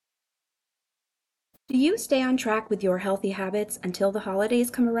Do you stay on track with your healthy habits until the holidays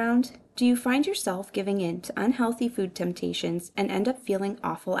come around? Do you find yourself giving in to unhealthy food temptations and end up feeling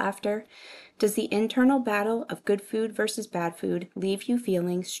awful after? Does the internal battle of good food versus bad food leave you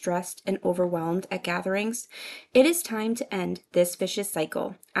feeling stressed and overwhelmed at gatherings? It is time to end this vicious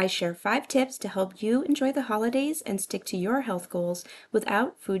cycle. I share 5 tips to help you enjoy the holidays and stick to your health goals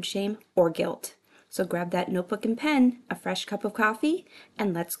without food shame or guilt. So grab that notebook and pen, a fresh cup of coffee,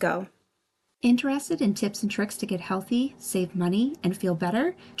 and let's go. Interested in tips and tricks to get healthy, save money, and feel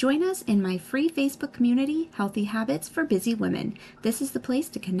better? Join us in my free Facebook community, Healthy Habits for Busy Women. This is the place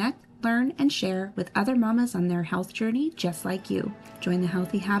to connect, learn, and share with other mamas on their health journey just like you. Join the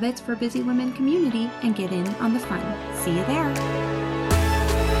Healthy Habits for Busy Women community and get in on the fun. See you there.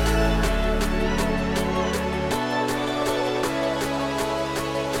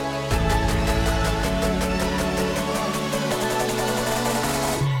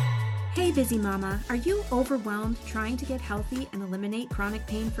 Hey busy mama, are you overwhelmed trying to get healthy and eliminate chronic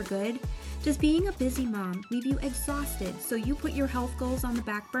pain for good? Does being a busy mom leave you exhausted so you put your health goals on the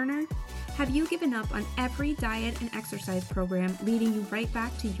back burner? Have you given up on every diet and exercise program leading you right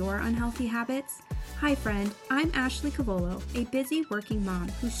back to your unhealthy habits? Hi friend, I'm Ashley Cavolo, a busy working mom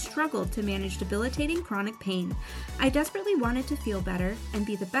who struggled to manage debilitating chronic pain. I desperately wanted to feel better and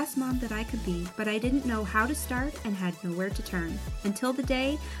be the best mom that I could be, but I didn't know how to start and had nowhere to turn. Until the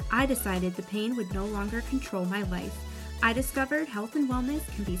day I decided the pain would no longer control my life. I discovered health and wellness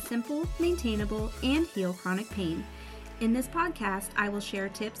can be simple, maintainable, and heal chronic pain. In this podcast, I will share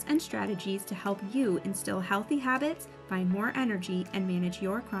tips and strategies to help you instill healthy habits, find more energy, and manage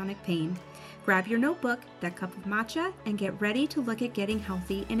your chronic pain. Grab your notebook, that cup of matcha, and get ready to look at getting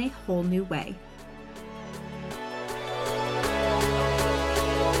healthy in a whole new way.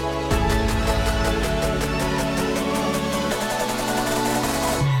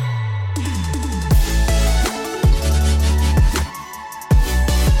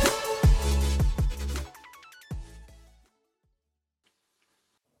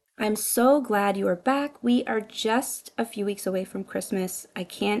 I'm so glad you are back. We are just a few weeks away from Christmas. I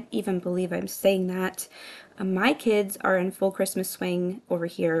can't even believe I'm saying that. My kids are in full Christmas swing over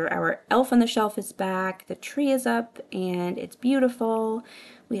here. Our elf on the shelf is back, the tree is up, and it's beautiful.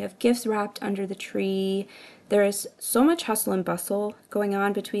 We have gifts wrapped under the tree. There is so much hustle and bustle going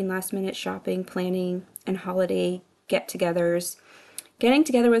on between last-minute shopping, planning, and holiday get-togethers. Getting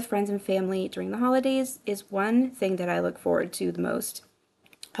together with friends and family during the holidays is one thing that I look forward to the most.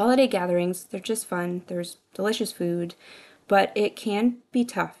 Holiday gatherings, they're just fun. There's delicious food, but it can be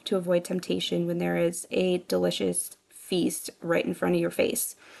tough to avoid temptation when there is a delicious feast right in front of your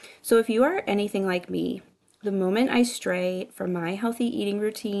face. So if you are anything like me, the moment I stray from my healthy eating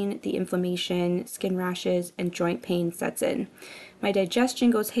routine, the inflammation, skin rashes, and joint pain sets in. My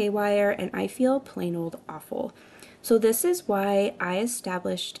digestion goes haywire and I feel plain old awful. So this is why I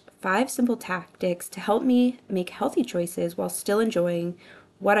established 5 simple tactics to help me make healthy choices while still enjoying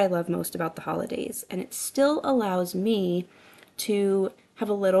what I love most about the holidays. And it still allows me to have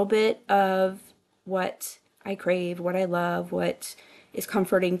a little bit of what I crave, what I love, what is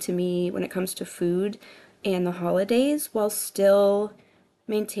comforting to me when it comes to food and the holidays, while still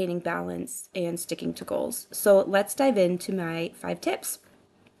maintaining balance and sticking to goals. So let's dive into my 5 tips.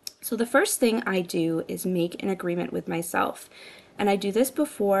 So the first thing I do is make an agreement with myself. And I do this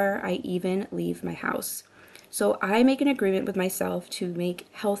before I even leave my house. So I make an agreement with myself to make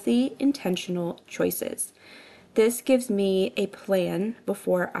healthy, intentional choices. This gives me a plan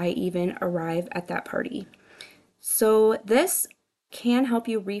before I even arrive at that party. So this can help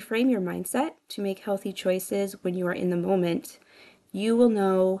you reframe your mindset to make healthy choices when you are in the moment. You will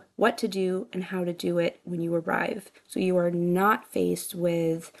know what to do and how to do it when you arrive. So you are not faced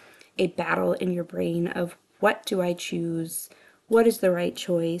with a battle in your brain of what do I choose? What is the right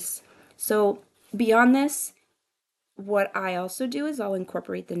choice? So beyond this, what I also do is I'll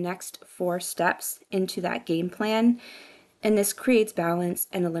incorporate the next 4 steps into that game plan, and this creates balance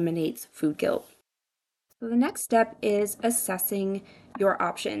and eliminates food guilt. So the next step is assessing your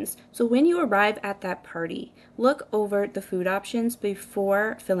options. So when you arrive at that party, look over the food options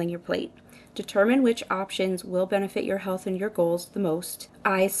before filling your plate. Determine which options will benefit your health and your goals the most.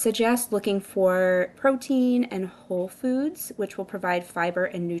 I suggest looking for protein and whole foods, which will provide fiber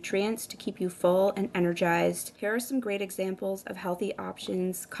and nutrients to keep you full and energized. Here are some great examples of healthy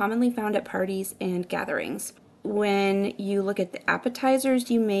options commonly found at parties and gatherings. When you look at the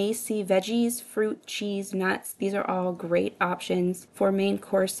appetizers, you may see veggies, fruit, cheese, nuts. These are all great options. For main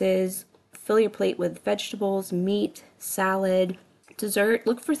courses, fill your plate with vegetables, meat, salad. Dessert,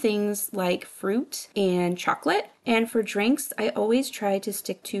 look for things like fruit and chocolate. And for drinks, I always try to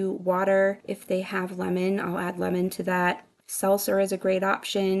stick to water. If they have lemon, I'll add lemon to that. Seltzer is a great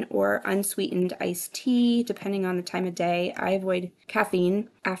option, or unsweetened iced tea, depending on the time of day. I avoid caffeine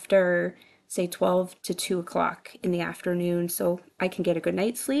after, say, 12 to 2 o'clock in the afternoon, so I can get a good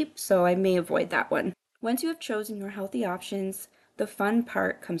night's sleep, so I may avoid that one. Once you have chosen your healthy options, the fun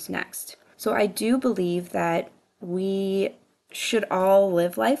part comes next. So I do believe that we should all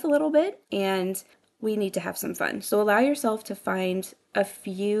live life a little bit, and we need to have some fun. So allow yourself to find a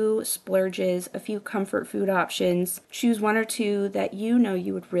few splurges, a few comfort food options. Choose one or two that you know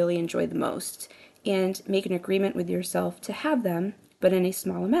you would really enjoy the most, and make an agreement with yourself to have them, but in a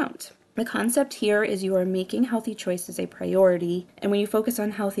small amount. The concept here is you are making healthy choices a priority, and when you focus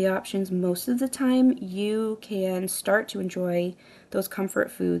on healthy options most of the time, you can start to enjoy those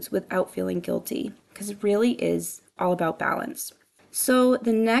comfort foods without feeling guilty, because it really is all about balance. So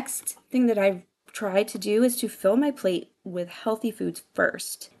the next thing that I've tried to do is to fill my plate with healthy foods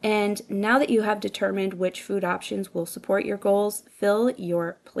first. And now that you have determined which food options will support your goals, fill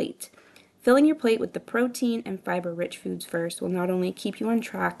your plate. Filling your plate with the protein and fiber-rich foods first will not only keep you on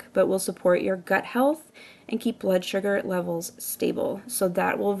track, but will support your gut health and keep blood sugar levels stable. So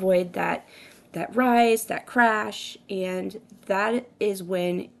that will avoid that rise, that crash, and that is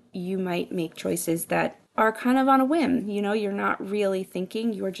when you might make choices that are kind of on a whim. You're not really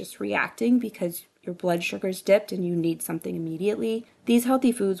thinking, you're just reacting because your blood sugar's dipped and you need something immediately. These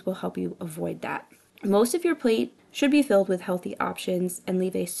healthy foods will help you avoid that. Most of your plate should be filled with healthy options, and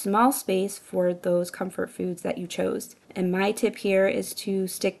leave a small space for those comfort foods that you chose. And my tip here is to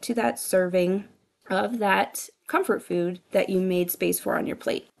stick to that serving of that comfort food that you made space for on your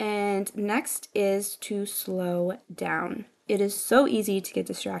plate. And next is to slow down. It is so easy to get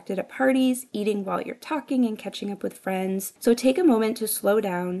distracted at parties, eating while you're talking and catching up with friends. So take a moment to slow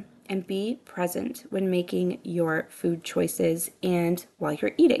down and be present when making your food choices and while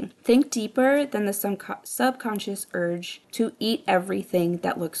you're eating. Think deeper than the subconscious urge to eat everything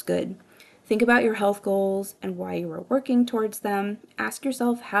that looks good. Think about your health goals and why you are working towards them. Ask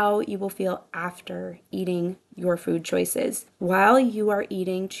yourself how you will feel after eating your food choices. While you are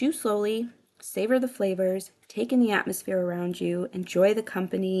eating, chew slowly, savor the flavors, take in the atmosphere around you, enjoy the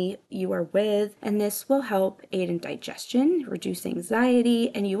company you are with, and this will help aid in digestion, reduce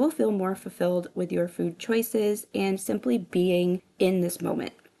anxiety, and you will feel more fulfilled with your food choices and simply being in this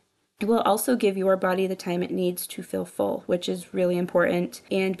moment. It will also give your body the time it needs to feel full, which is really important,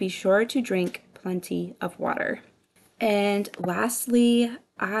 and be sure to drink plenty of water. And lastly,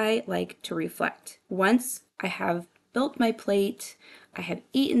 I like to reflect. Once I have built my plate, I have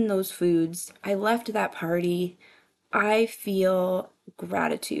eaten those foods, I left that party, I feel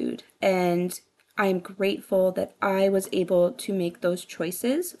gratitude, and I'm grateful that I was able to make those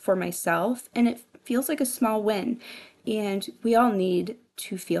choices for myself, and it feels like a small win. And we all need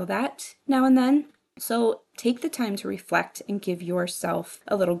to feel that now and then. So take the time to reflect and give yourself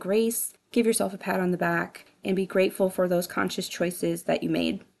a little grace, give yourself a pat on the back, and be grateful for those conscious choices that you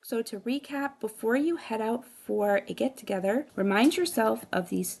made. So to recap, before you head out for a get-together, remind yourself of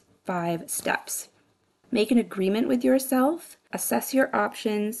these 5 steps. Make an agreement with yourself, assess your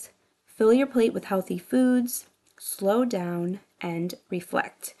options, fill your plate with healthy foods, slow down, and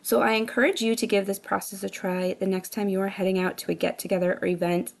reflect. So I encourage you to give this process a try the next time you are heading out to a get-together or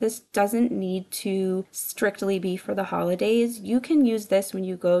event. This doesn't need to strictly be for the holidays. You can use this when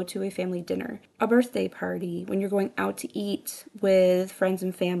you go to a family dinner, a birthday party, when you're going out to eat with friends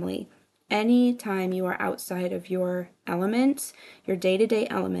and family. Anytime you are outside of your element, your day-to-day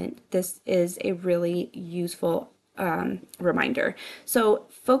element, this is a really useful reminder. So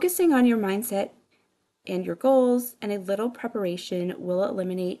focusing on your mindset and your goals and a little preparation will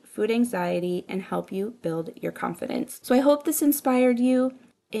eliminate food anxiety and help you build your confidence. So I hope this inspired you,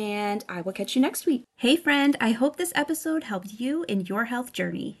 and I will catch you next week. Hey friend, I hope this episode helped you in your health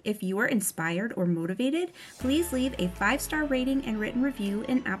journey. If you were inspired or motivated, please leave a 5-star rating and written review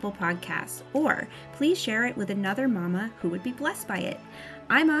in Apple Podcasts, or please share it with another mama who would be blessed by it.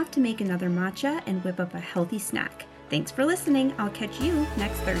 I'm off to make another matcha and whip up a healthy snack. Thanks for listening. I'll catch you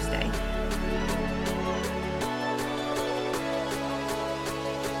next Thursday.